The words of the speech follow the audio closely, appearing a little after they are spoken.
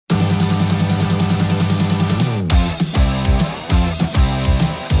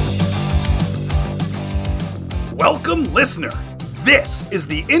Welcome, listener. This is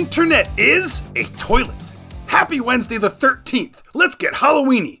The Internet is a Toilet. Happy Wednesday the 13th. Let's get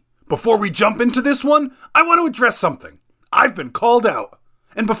Halloweeny. Before we jump into this one, I want to address something. I've been called out.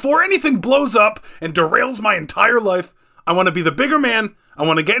 And before anything blows up and derails my entire life, I want to be the bigger man, I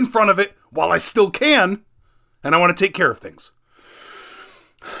want to get in front of it while I still can, and I want to take care of things.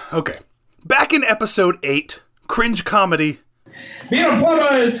 Okay, back in episode 8, cringe comedy. Being a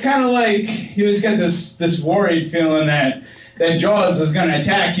plumber, it's kind of like you just get this worried feeling that Jaws is going to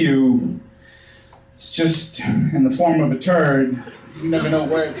attack you. It's just in the form of a turd. You never know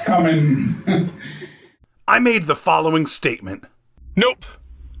where it's coming. I made the following statement. Nope.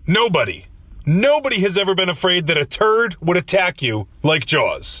 Nobody has ever been afraid that a turd would attack you like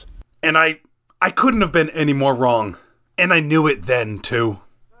Jaws. And I couldn't have been any more wrong. And I knew it then, too.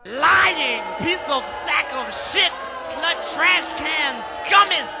 Lying piece of sack of shit, slut trash can,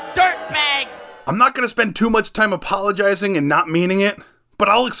 scummiest dirtbag. I'm not going to spend too much time apologizing and not meaning it, but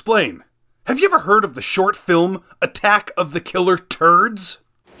I'll explain. Have you ever heard of the short film Attack of the Killer Turds?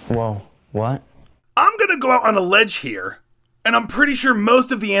 Whoa, what? I'm going to go out on a ledge here, and I'm pretty sure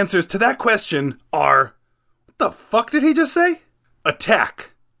most of the answers to that question are, what the fuck did he just say?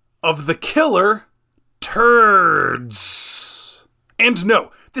 Attack of the Killer Turds. And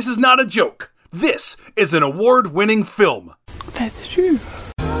no, this is not a joke. This is an award-winning film. That's true.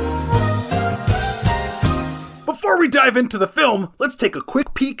 Before we dive into the film, let's take a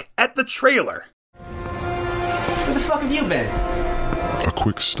quick peek at the trailer. Where the fuck have you been? A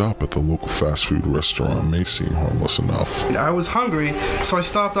quick stop at the local fast food restaurant may seem harmless enough. I was hungry, so I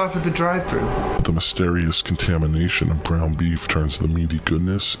stopped off at the drive-thru. But the mysterious contamination of ground beef turns the meaty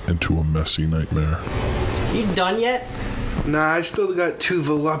goodness into a messy nightmare. You done yet? Nah, I still got 2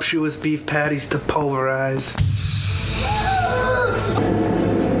 voluptuous beef patties to pulverize.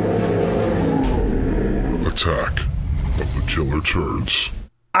 Attack of the Killer Turds.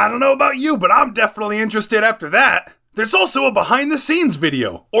 I don't know about you, but I'm definitely interested after that. There's also a behind-the-scenes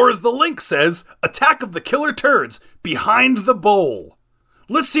video, or as the link says, Attack of the Killer Turds, Behind the Bowl.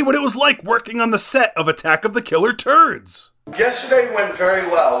 Let's see what it was like working on the set of Attack of the Killer Turds. Yesterday went very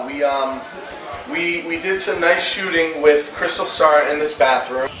well. We did some nice shooting with Crystal Star in this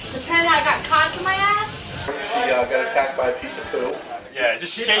bathroom. Pretend I got cock in my ass? She got attacked by a piece of poo. Yeah,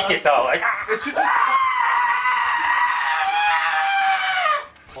 just shake it though. Like, it should just...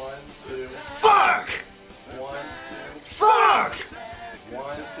 One, two. Fuck! One, two. Fuck!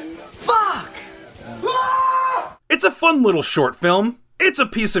 One, two. Fuck! It's a fun little short film. It's a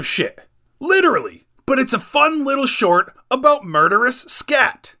piece of shit. Literally. But it's a fun little short about murderous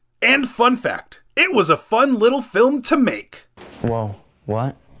scat. And fun fact, it was a fun little film to make. Whoa,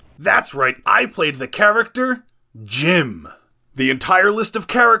 what? That's right, I played the character Jim. The entire list of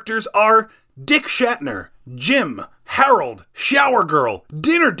characters are Dick Shatner, Jim, Harold, Shower Girl,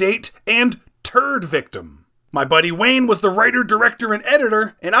 Dinner Date, and Turd Victim. My buddy Wayne was the writer, director, and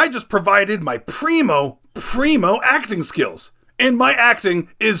editor, and I just provided my primo acting skills. And my acting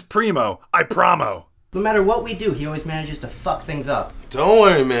is primo, I promo. No matter what we do, he always manages to fuck things up. Don't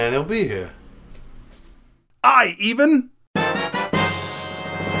worry, man. He'll be here. I even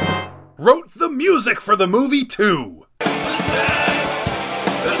wrote the music for the movie too.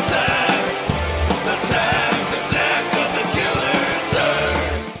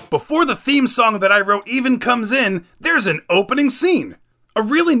 Before the theme song that I wrote even comes in, there's an opening scene. A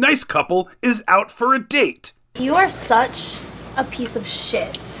really nice couple is out for a date. You are such a piece of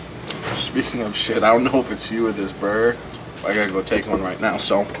shit. Speaking of shit, I don't know if it's you or this bird. I gotta go take one right now,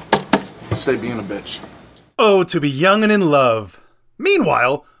 so stay being a bitch. Oh, to be young and in love.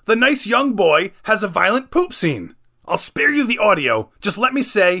 Meanwhile, the nice young boy has a violent poop scene. I'll spare you the audio, just let me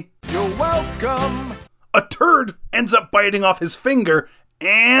say, you're welcome. A turd ends up biting off his finger,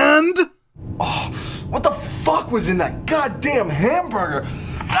 and... Oh, what the fuck was in that goddamn hamburger?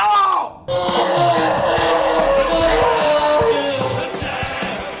 No!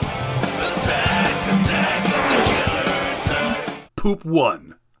 Poop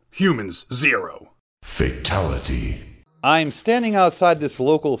 1. Humans 0. Fatality. I'm standing outside this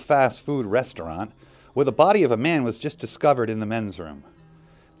local fast food restaurant where the body of a man was just discovered in the men's room.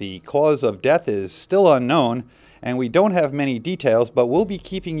 The cause of death is still unknown, and we don't have many details, but we'll be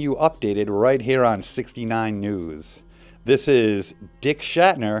keeping you updated right here on 69 News. This is Dick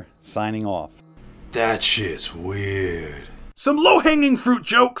Shatner signing off. That shit's weird. Some low-hanging fruit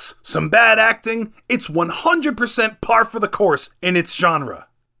jokes, some bad acting, it's 100% par for the course in its genre.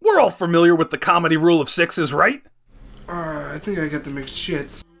 We're all familiar with the comedy rule of sixes, right? I think I got the mixed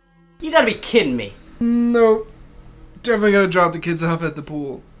shits. You gotta be kidding me. Nope. Definitely gotta drop the kids off at the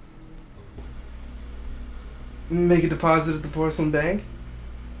pool. Make a deposit at the porcelain bank?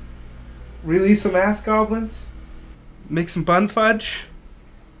 Release some ass goblins? Make some bun fudge?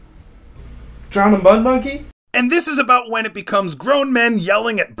 Drown a mud monkey? And this is about when it becomes grown men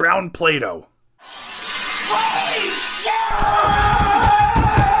yelling at brown Play-Doh.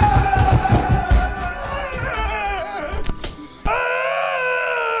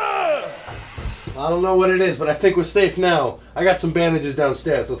 I don't know what it is, but I think we're safe now. I got some bandages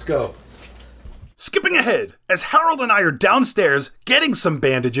downstairs. Let's go. Skipping ahead, as Harold and I are downstairs getting some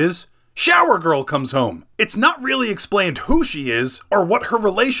bandages, Shower Girl comes home. It's not really explained who she is or what her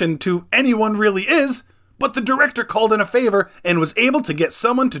relation to anyone really is, but the director called in a favor and was able to get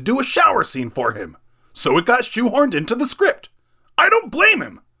someone to do a shower scene for him. So it got shoehorned into the script. I don't blame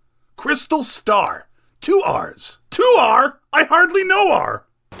him. Crystal Star. 2 R's. 2 R? I hardly know R.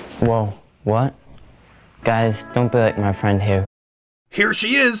 Whoa, what? Guys, don't be like my friend here. Here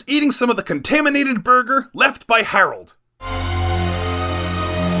she is, eating some of the contaminated burger left by Harold.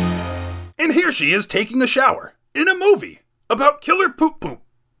 And here she is taking a shower in a movie about killer poop poop.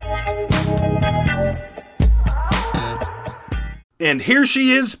 And here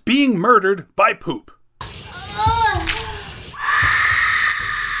she is being murdered by poop.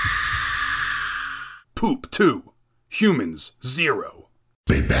 Poop 2. Humans 0.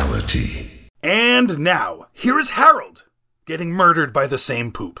 Babality. And now, here is Harold getting murdered by the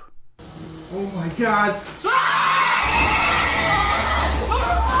same poop. Oh my god.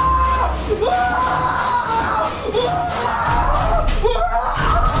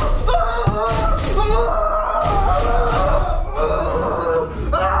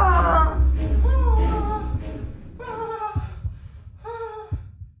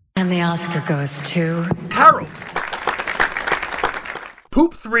 And the Oscar goes to... Harold.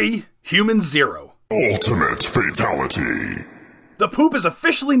 Poop 3, Human 0. Ultimate fatality. The poop is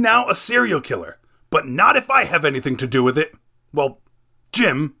officially now a serial killer, but not if I have anything to do with it. Well,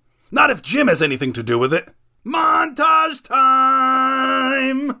 Jim. Not if Jim has anything to do with it. Montage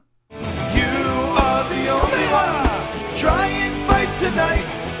time! You are the only one. Try and fight tonight.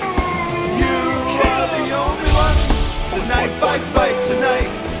 You are the only one. Tonight, fight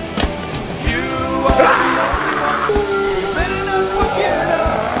tonight. You are the only one. Better not forget her.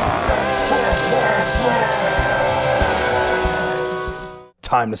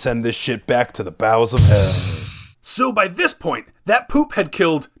 Time to send this shit back to the bowels of hell. So by this point, that poop had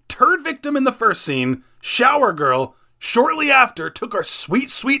killed Turd Victim in the first scene, Shower Girl, shortly after took our sweet,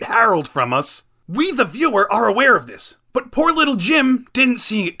 sweet Harold from us. We, the viewer, are aware of this, but poor little Jim didn't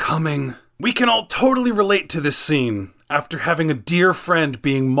see it coming. We can all totally relate to this scene after having a dear friend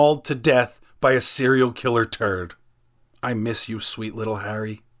being mauled to death by a serial killer turd. I miss you, sweet little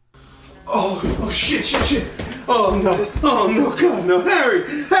Harry. Oh, shit. Oh, no, God, no.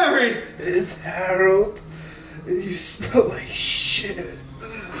 Harry. It's Harold. You smell like shit.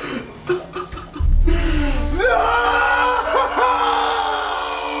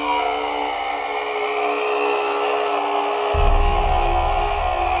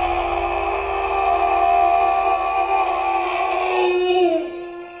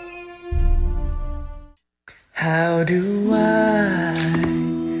 How do I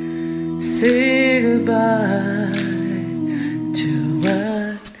say goodbye to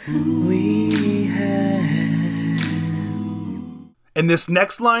what we had? And this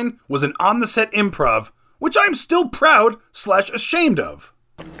next line was an on-the-set improv, which I'm still proud/ashamed of.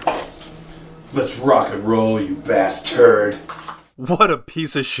 Let's rock and roll, you bastard. What a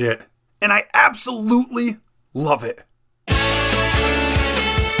piece of shit. And I absolutely love it.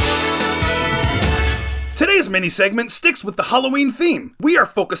 Today's mini-segment sticks with the Halloween theme. We are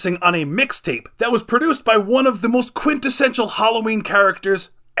focusing on a mixtape that was produced by one of the most quintessential Halloween characters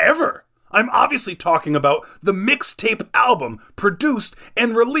ever. I'm obviously talking about the mixtape album produced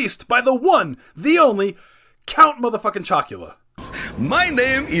and released by the one, the only, Count Motherfucking Chocula. My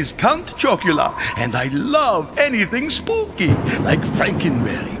name is Count Chocula, and I love anything spooky, like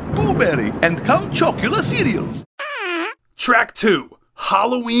Frankenberry, Blueberry, and Count Chocula cereals. Track 2,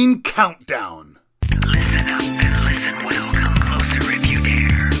 Halloween Countdown. Listen up and listen well, come closer if you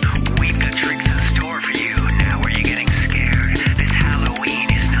dare. We've got tricks in store for you, now are you getting scared? This Halloween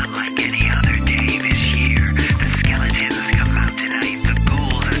is not like any other day this year. The skeletons come out tonight, the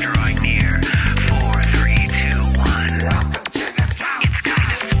ghouls are drawing near. 4, 3, 2, 1. Welcome to the count. It's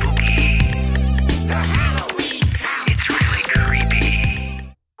kinda spooky. The Halloween count. It's really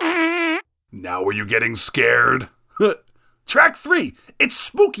creepy. Now are you getting scared? Track 3, It's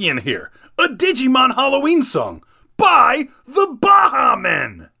Spooky in Here, a Digimon Halloween song by the Baha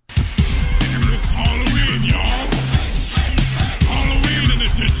Men. It's Halloween, y'all. Halloween in the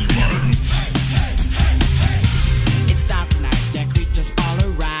Digiworld.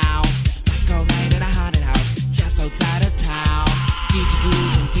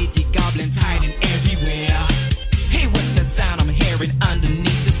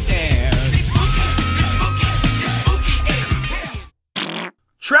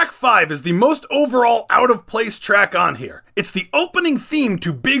 5 is the most overall out-of-place track on here. It's the opening theme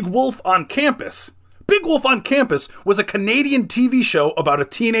to Big Wolf on Campus. Big Wolf on Campus was a Canadian TV show about a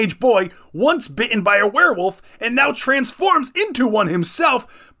teenage boy once bitten by a werewolf and now transforms into one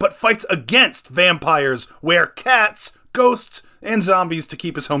himself, but fights against vampires, were-cats, ghosts, and zombies to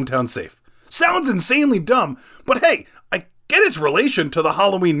keep his hometown safe. Sounds insanely dumb, but hey, I get its relation to the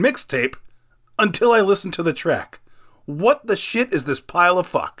Halloween mixtape until I listen to the track. What the shit is this pile of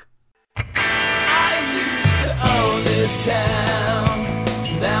fuck? I used to own this town.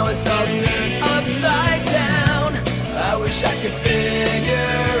 Now it's all turned upside down. I wish I could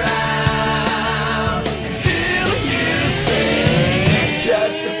figure out. Do you think it's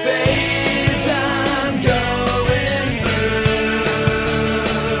just a phase I'm going through?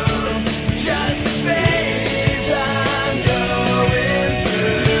 Just a phase I'm going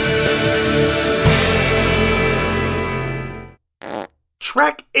through.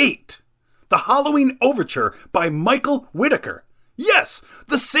 Track 8, The Halloween Overture by Michael Whitaker. Yes,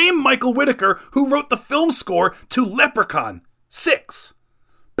 the same Michael Whitaker who wrote the film score to Leprechaun 6.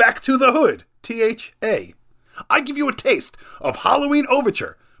 Back to the Hood, THA. I give you a taste of Halloween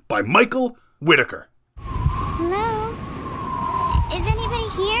Overture by Michael Whitaker. Hello? Is anybody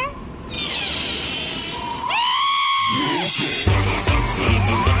here?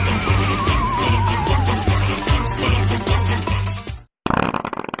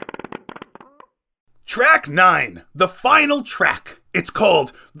 Track 9, the final track. It's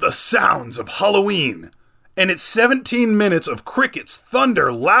called The Sounds of Halloween. And it's 17 minutes of crickets,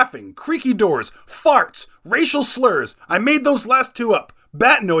 thunder, laughing, creaky doors, farts, racial slurs, I made those last two up,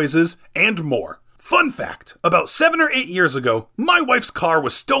 bat noises, and more. Fun fact, about 7 or 8 years ago, my wife's car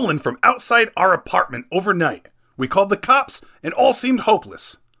was stolen from outside our apartment overnight. We called the cops and all seemed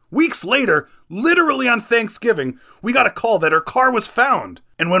hopeless. Weeks later, literally on Thanksgiving, we got a call that her car was found.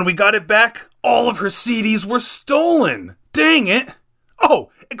 And when we got it back, all of her CDs were stolen. Dang it. Oh,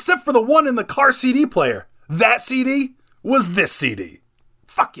 except for the one in the car CD player. That CD was this CD.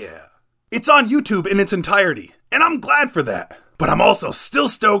 Fuck yeah. It's on YouTube in its entirety, and I'm glad for that. But I'm also still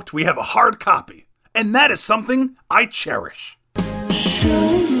stoked we have a hard copy. And that is something I cherish.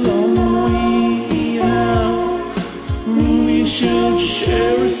 Just the way out. We should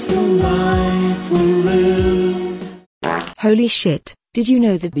cherish the life we live. Holy shit, did you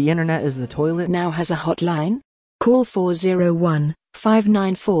know that the internet is the toilet now has a hotline? Call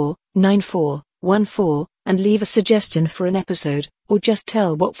 401-594-9414 and leave a suggestion for an episode, or just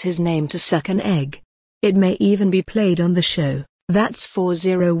tell what's his name to suck an egg. It may even be played on the show. That's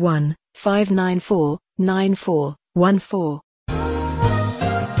 401-594-9414.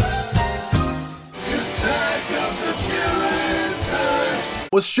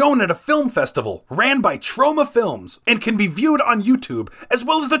 Was shown at a film festival ran by Troma Films and can be viewed on YouTube, as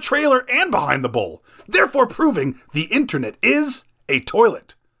well as the trailer and Behind the Bowl, therefore proving the internet is a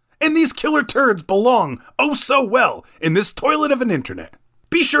toilet. And these killer turds belong oh so well in this toilet of an internet.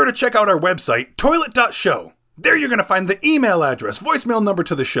 Be sure to check out our website, toilet.show. There you're going to find the email address, voicemail number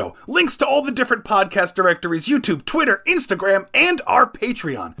to the show, links to all the different podcast directories, YouTube, Twitter, Instagram, and our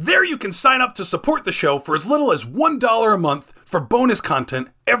Patreon. There you can sign up to support the show for as little as $1 a month for bonus content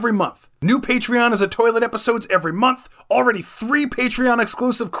every month. New Patreon is a toilet episodes every month, already 3 Patreon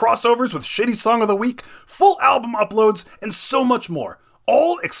exclusive crossovers with Shitty Song of the Week, full album uploads, and so much more.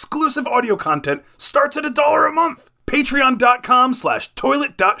 All exclusive audio content starts at $1 a month.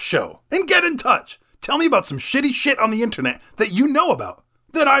 Patreon.com/toilet.show. And get in touch. Tell me about some shitty shit on the internet that you know about,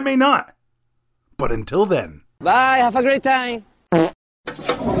 that I may not. But until then. Bye, have a great time.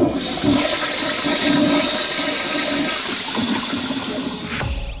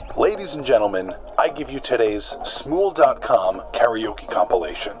 Ladies and gentlemen, I give you today's Smool.com karaoke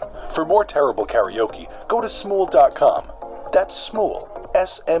compilation. For more terrible karaoke, go to Smool.com. That's Smool,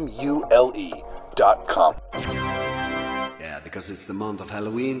 SMULE.com. Yeah, because it's the month of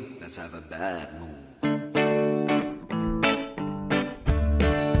Halloween, let's have a bad mood.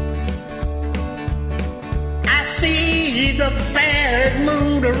 I see the bad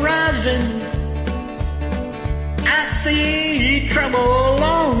mood arising. I see trouble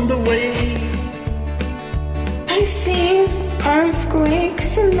on the way. I see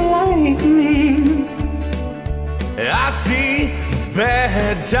earthquakes and lightning. I see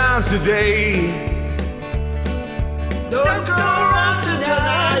bad times today. Don't go out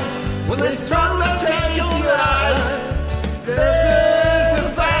tonight when the thunder take your life. This is a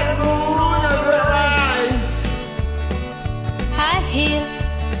bad moon on the rise. I hear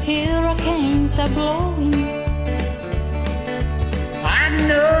hurricanes are blowing. I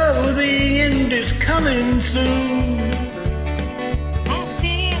know the end is coming soon. I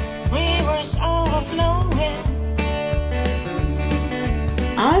feel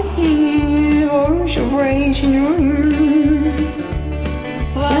chase your dream.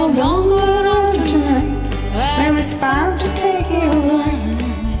 Well, don't go on tonight. Well, it's bound to take you away.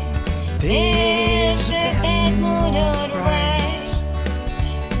 There's a bad mood on the rise.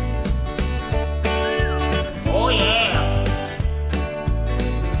 Oh yeah.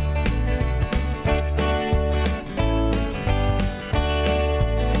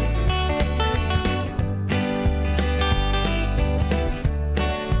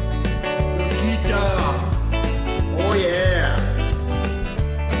 Oh yeah.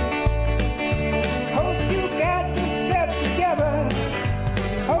 Hope you got yourself together.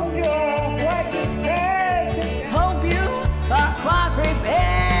 Hope you're quite prepared. Hope you are quite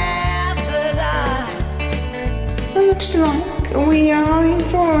prepared to die. Looks like we are in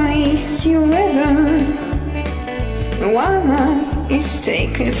for icy weather. One is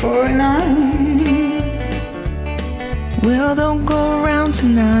taken for a night. Well, don't go around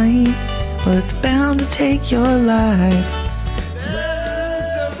tonight. Well, it's bound to take your life.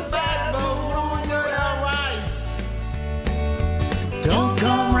 Don't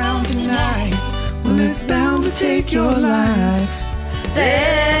come around tonight. Well, it's bound to take your life.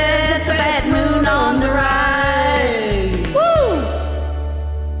 There's a bad moon on the rise. Woo!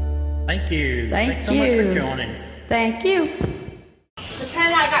 Thank you. Thank Thanks so much you. for joining. Thank you.